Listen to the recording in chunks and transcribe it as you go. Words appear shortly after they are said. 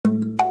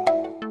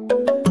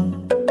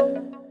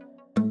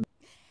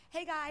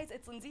guys,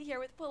 it's Lindsay here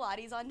with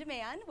Pilates on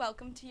Demand.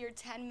 Welcome to your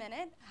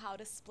 10-minute how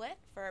to split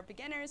for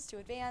beginners to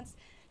advanced.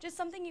 Just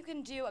something you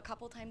can do a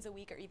couple times a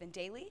week or even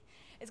daily.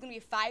 It's going to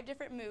be 5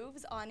 different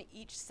moves on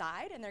each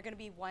side, and they're going to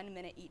be 1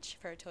 minute each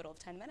for a total of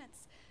 10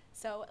 minutes.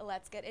 So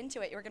let's get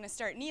into it. You're going to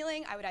start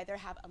kneeling. I would either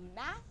have a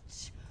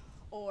mat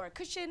or a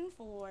cushion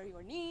for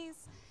your knees,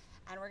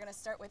 and we're going to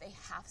start with a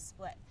half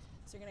split.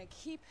 So you're going to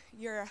keep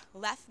your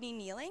left knee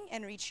kneeling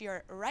and reach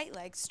your right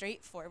leg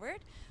straight forward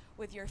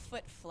with your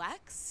foot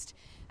flexed.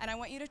 And I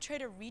want you to try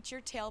to reach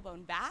your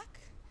tailbone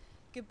back.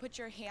 You can put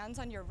your hands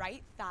on your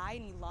right thigh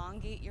and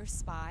elongate your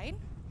spine.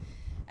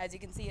 As you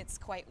can see, it's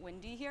quite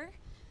windy here,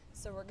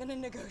 so we're going to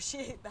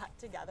negotiate that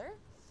together.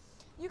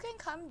 You can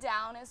come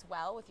down as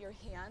well with your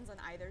hands on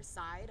either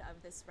side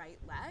of this right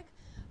leg,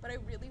 but I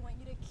really want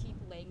you to keep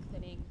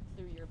lengthening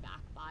through your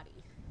back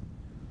body.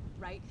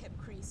 Right hip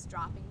crease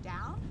dropping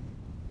down.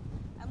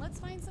 And let's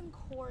find some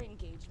core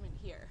engagement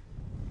here.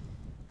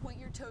 Point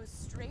your toes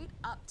straight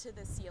up to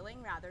the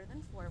ceiling rather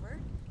than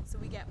forward, so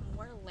we get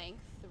more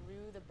length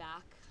through the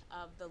back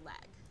of the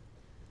leg.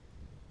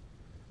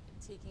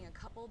 Taking a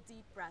couple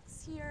deep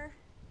breaths here.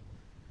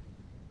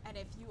 And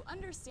if you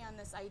understand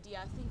this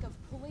idea, think of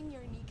pulling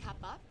your kneecap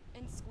up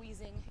and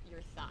squeezing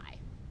your thigh.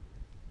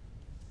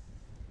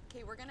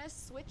 Okay, we're gonna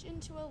switch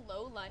into a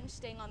low lunge,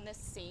 staying on this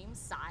same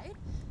side.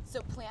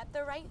 So plant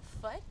the right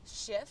foot,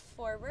 shift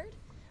forward,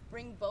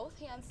 bring both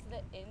hands to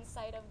the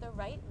inside of the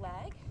right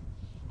leg,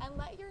 and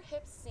let your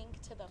hips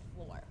sink to the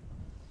floor.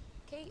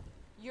 Okay,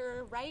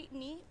 your right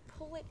knee,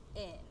 pull it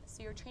in.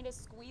 So you're trying to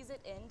squeeze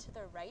it into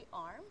the right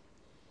arm.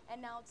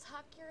 And now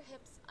tuck your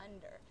hips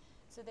under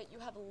so that you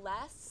have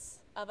less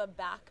of a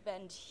back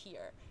bend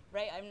here,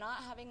 right? I'm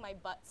not having my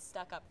butt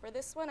stuck up for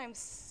this one. I'm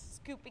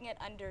scooping it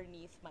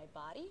underneath my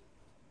body.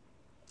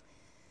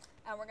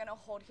 And we're gonna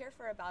hold here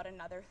for about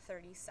another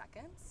 30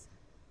 seconds.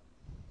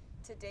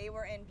 Today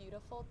we're in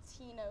beautiful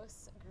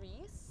Tinos,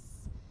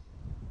 Greece.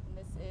 And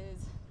this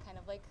is kind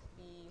of like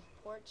the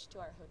porch to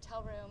our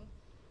hotel room.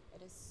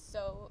 It is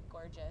so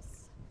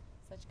gorgeous.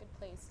 Such a good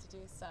place to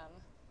do some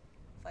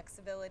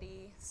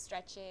flexibility,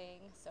 stretching.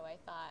 So I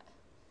thought,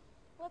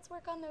 let's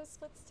work on those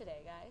splits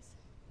today, guys.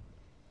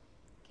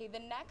 Okay, the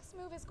next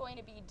move is going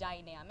to be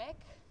dynamic,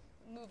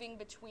 moving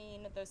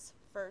between those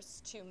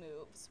first 2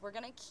 moves. We're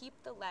gonna keep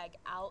the leg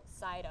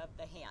outside of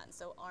the hand.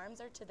 So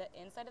arms are to the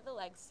inside of the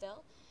leg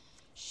still.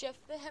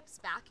 Shift the hips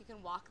back. You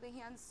can walk the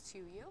hands to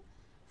you.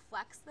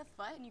 Flex the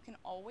foot, and you can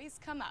always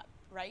come up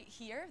right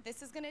here.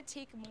 This is gonna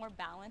take more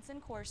balance and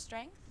core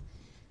strength.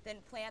 Then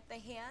plant the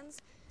hands,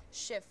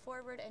 shift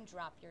forward and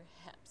drop your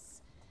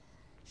hips.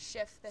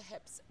 Shift the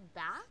hips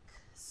back,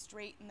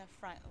 straighten the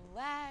front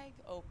leg,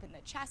 open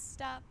the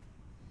chest up,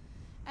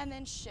 and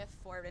then shift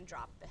forward and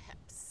drop the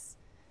hips.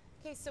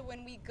 Okay, so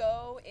when we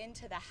go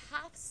into the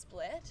half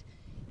split,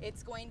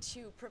 it's going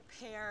to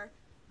prepare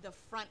the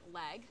front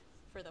leg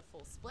for the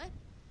full split.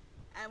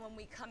 And when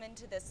we come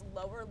into this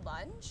lower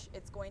lunge,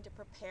 it's going to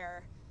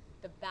prepare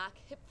the back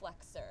hip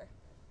flexor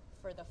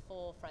for the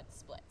full front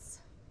splits.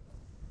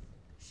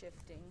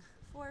 Shifting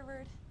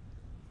forward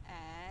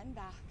and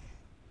back.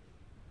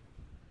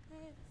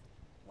 Good.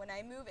 When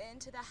I move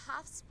into the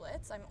half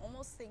splits, I'm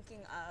almost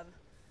thinking of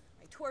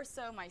my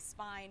torso, my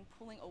spine,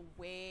 pulling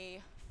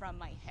away from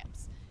my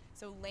hips.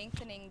 So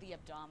lengthening the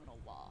abdominal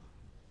wall.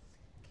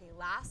 Okay,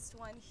 last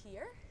one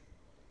here.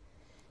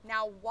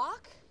 Now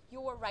walk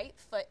your right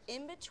foot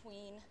in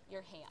between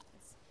your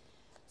hands.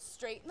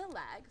 Straighten the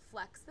leg,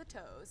 flex the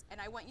toes,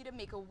 and I want you to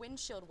make a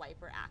windshield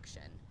wiper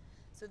action.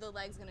 So the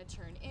leg's gonna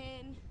turn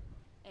in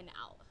and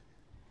out.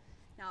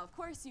 Now, of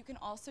course, you can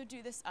also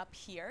do this up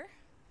here.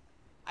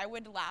 I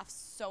would laugh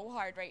so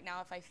hard right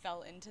now if I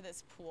fell into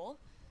this pool,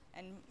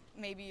 and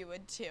maybe you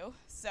would too.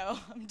 So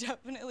I'm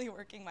definitely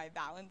working my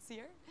balance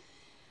here.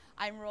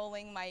 I'm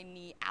rolling my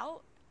knee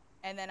out,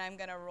 and then I'm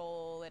gonna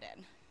roll it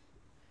in,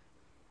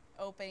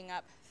 opening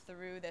up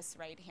through this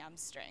right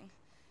hamstring.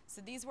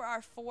 So these were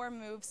our 4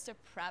 moves to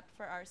prep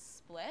for our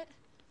split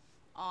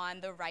on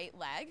the right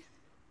leg.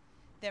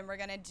 Then we're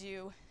gonna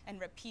do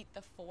and repeat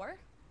the 4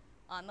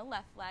 on the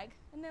left leg,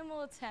 and then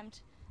we'll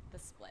attempt the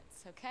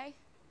splits, okay?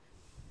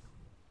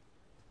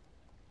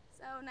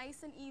 So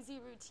nice and easy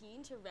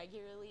routine to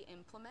regularly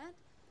implement.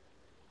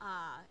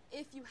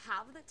 If you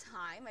have the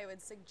time, I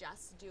would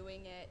suggest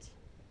doing it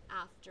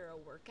after a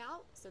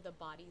workout so the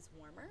body's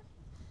warmer.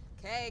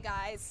 Okay,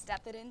 guys,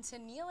 step it into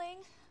kneeling.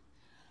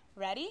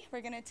 Ready?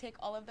 We're gonna take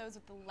all of those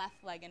with the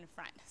left leg in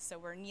front. So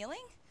we're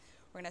kneeling.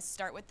 We're gonna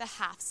start with the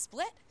half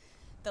split.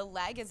 The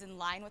leg is in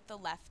line with the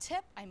left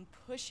hip. I'm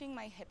pushing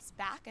my hips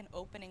back and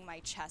opening my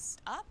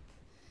chest up.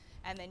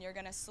 And then you're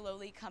gonna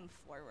slowly come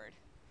forward.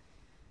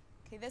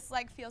 Okay, this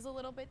leg feels a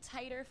little bit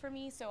tighter for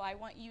me, so I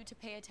want you to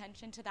pay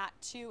attention to that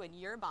too in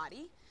your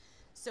body.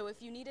 So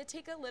if you need to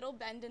take a little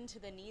bend into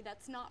the knee,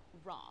 that's not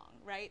wrong,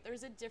 right?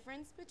 There's a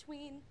difference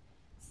between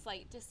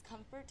slight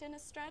discomfort in a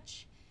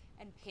stretch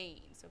and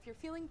pain. So if you're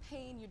feeling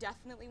pain, you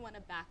definitely want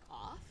to back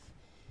off.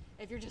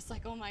 If you're just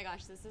like, oh my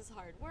gosh, this is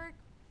hard work,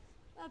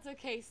 that's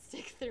okay,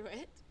 stick through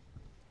it.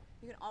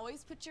 You can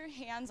always put your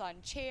hands on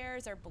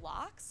chairs or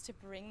blocks to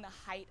bring the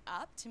height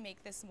up to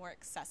make this more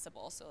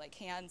accessible. So like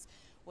hands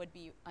would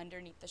be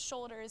underneath the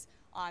shoulders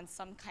on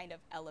some kind of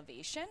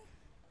elevation.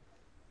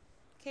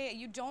 Okay,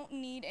 you don't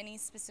need any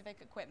specific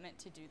equipment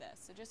to do this.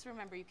 So just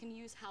remember, you can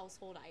use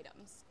household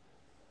items.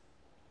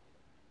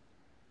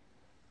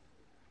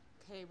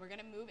 Okay, we're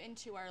gonna move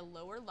into our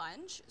lower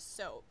lunge.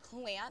 So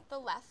plant the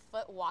left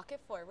foot, walk it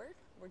forward.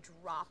 We're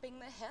dropping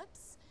the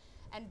hips,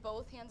 and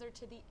both hands are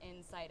to the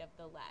inside of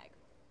the leg.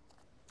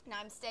 Now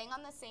I'm staying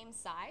on the same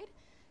side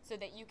so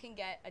that you can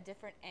get a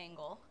different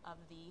angle of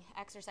the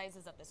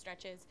exercises, of the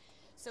stretches.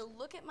 So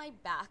look at my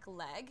back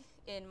leg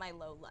in my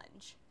low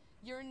lunge.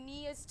 Your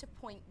knee is to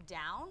point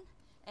down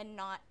and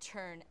not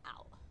turn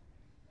out.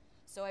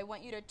 So I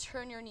want you to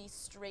turn your knee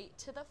straight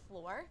to the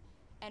floor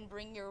and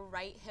bring your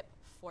right hip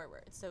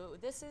forward. So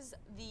this is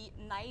the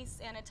nice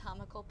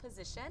anatomical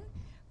position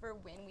for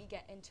when we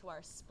get into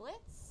our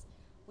splits.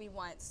 We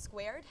want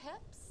squared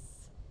hips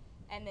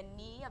and the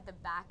knee of the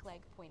back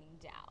leg pointing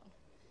down.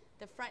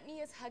 The front knee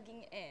is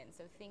hugging in,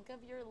 so think of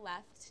your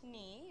left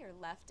knee, your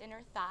left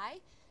inner thigh,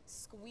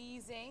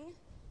 squeezing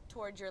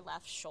towards your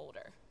left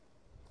shoulder.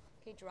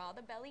 Okay, draw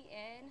the belly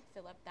in,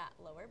 fill up that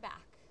lower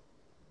back.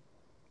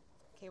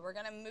 Okay, we're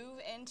gonna move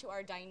into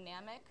our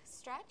dynamic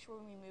stretch where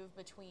we move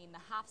between the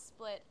half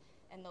split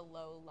and the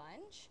low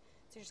lunge.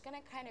 So you're just gonna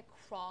kind of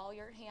crawl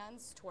your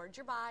hands towards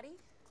your body,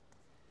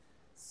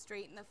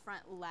 straighten the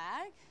front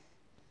leg,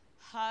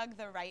 hug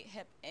the right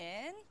hip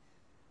in,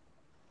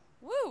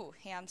 woo,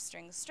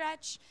 hamstring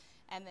stretch,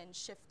 and then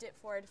shift it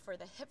forward for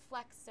the hip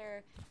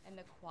flexor and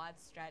the quad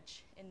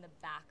stretch in the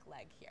back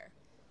leg here.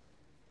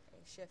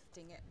 Okay,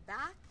 shifting it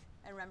back,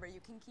 and remember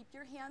you can keep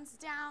your hands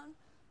down,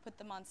 put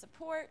them on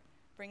support,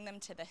 bring them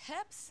to the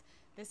hips.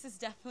 This is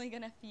definitely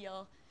gonna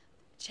feel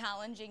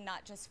challenging,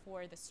 not just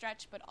for the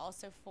stretch, but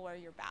also for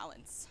your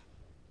balance.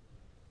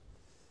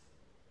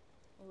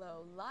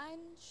 Low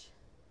lunge,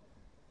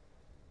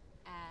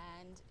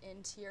 and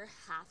into your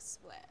half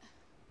split.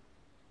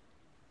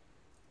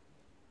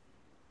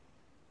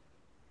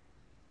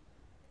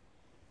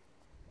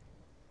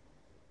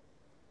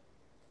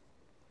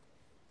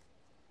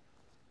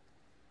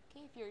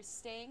 Okay, if you're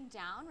staying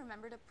down,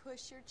 remember to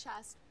push your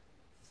chest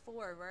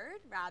forward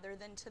rather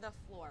than to the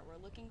floor.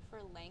 We're looking for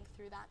length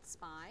through that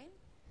spine.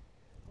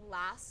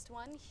 Last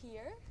one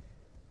here.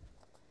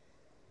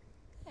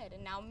 Good,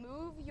 and now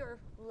move your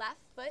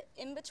left foot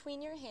in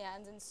between your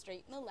hands and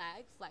straighten the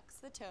leg, flex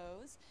the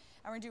toes,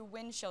 and we're gonna do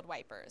windshield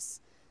wipers.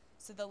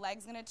 So the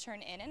leg's gonna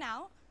turn in and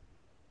out.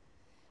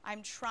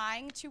 I'm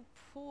trying to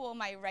pull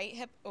my right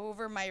hip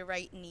over my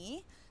right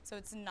knee so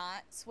it's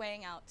not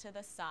swaying out to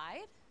the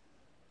side.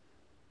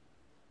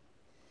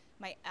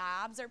 My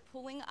abs are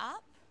pulling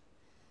up.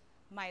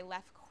 My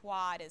left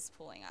quad is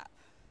pulling up.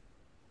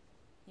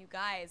 You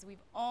guys,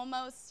 we've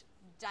almost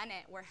done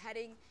it. We're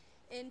heading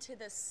into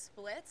the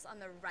splits on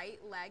the right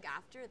leg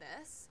after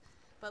this,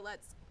 but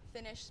let's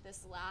finish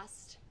this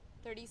last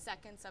 30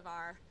 seconds of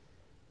our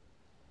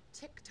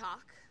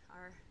tick-tock,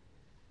 our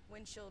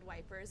windshield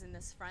wipers in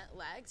this front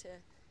leg to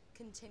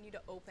continue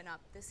to open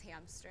up this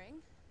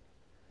hamstring.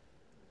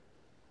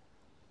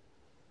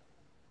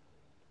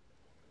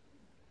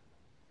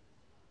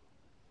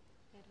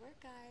 Good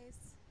work,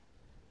 guys.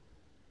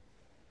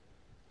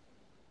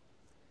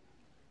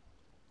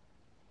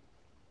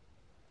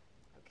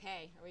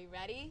 Okay, are we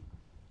ready?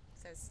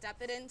 So step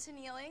it into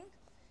kneeling,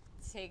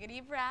 take a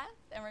deep breath,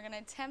 and we're gonna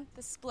attempt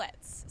the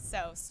splits.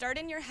 So start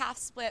in your half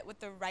split with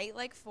the right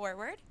leg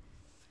forward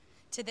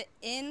to the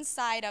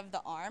inside of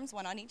the arms,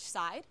 one on each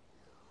side.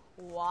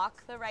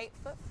 Walk the right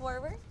foot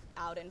forward,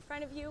 out in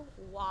front of you,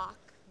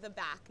 walk the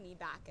back knee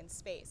back in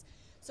space.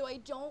 So I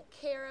don't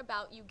care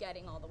about you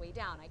getting all the way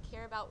down, I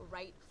care about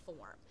right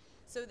form.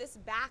 So this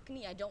back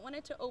knee, I don't want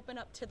it to open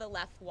up to the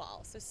left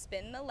wall. So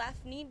spin the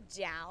left knee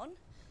down,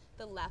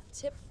 the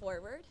left hip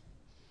forward,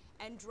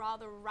 and draw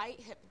the right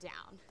hip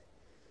down.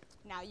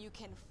 Now you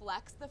can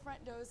flex the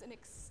front toes and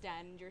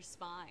extend your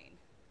spine.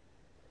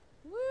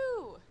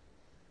 Woo!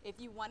 If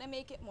you want to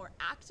make it more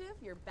active,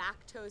 your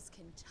back toes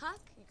can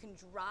tuck. You can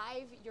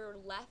drive your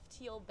left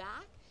heel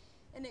back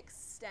and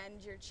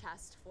extend your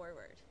chest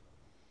forward.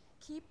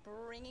 Keep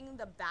bringing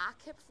the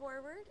back hip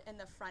forward and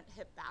the front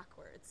hip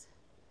backwards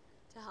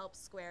to help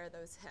square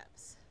those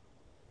hips.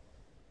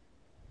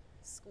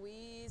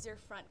 Squeeze your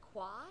front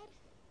quad.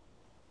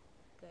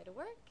 Good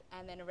work.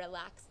 And then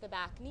relax the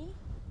back knee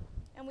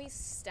and we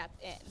step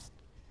in.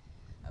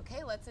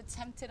 Okay, let's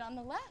attempt it on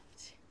the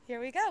left. Here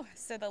we go.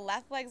 So the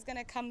left leg's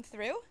gonna come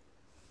through,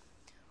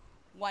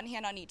 one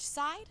hand on each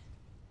side,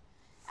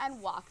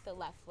 and walk the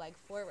left leg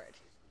forward.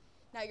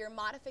 Now your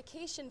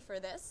modification for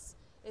this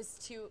is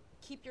to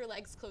keep your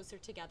legs closer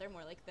together,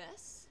 more like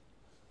this.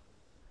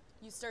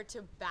 You start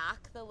to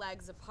back the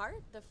legs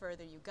apart the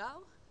further you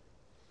go.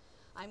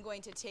 I'm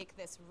going to take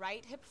this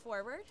right hip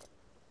forward,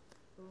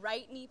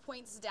 right knee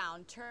points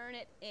down, turn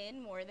it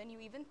in more than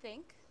you even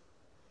think.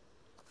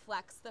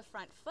 Flex the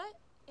front foot,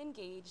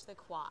 engage the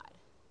quad.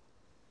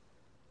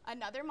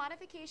 Another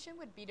modification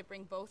would be to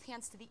bring both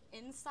hands to the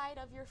inside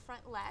of your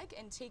front leg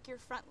and take your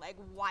front leg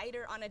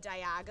wider on a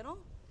diagonal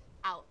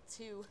out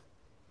to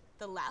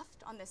the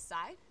left on this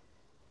side.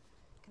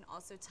 You can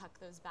also tuck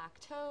those back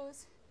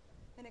toes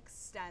and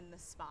extend the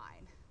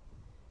spine.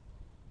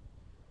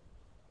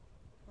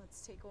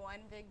 Let's take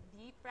one big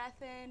deep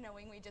breath in,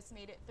 knowing we just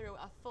made it through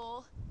a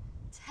full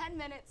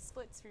 10-minute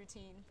splits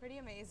routine. Pretty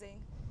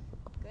amazing.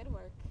 Good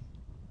work.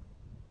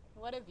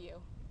 What a view.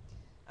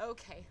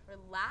 Okay,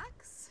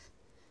 relax.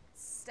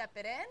 Step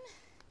it in.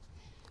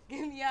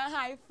 Give me a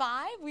high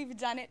five. We've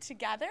done it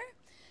together.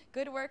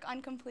 Good work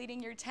on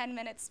completing your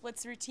 10-minute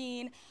splits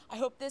routine. I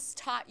hope this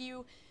taught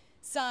you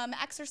some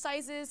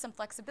exercises, some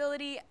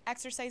flexibility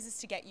exercises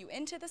to get you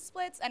into the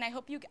splits, and I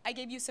hope I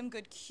gave you some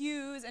good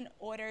cues in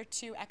order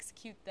to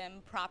execute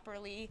them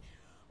properly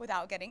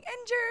without getting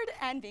injured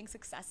and being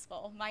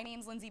successful. My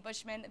name's Lindsay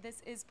Bushman.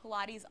 This is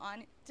Pilates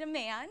on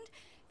Demand.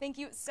 Thank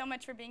you so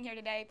much for being here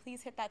today.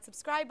 Please hit that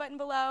subscribe button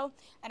below,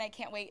 and I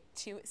can't wait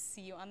to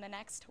see you on the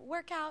next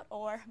workout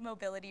or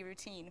mobility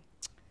routine.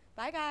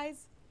 Bye,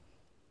 guys.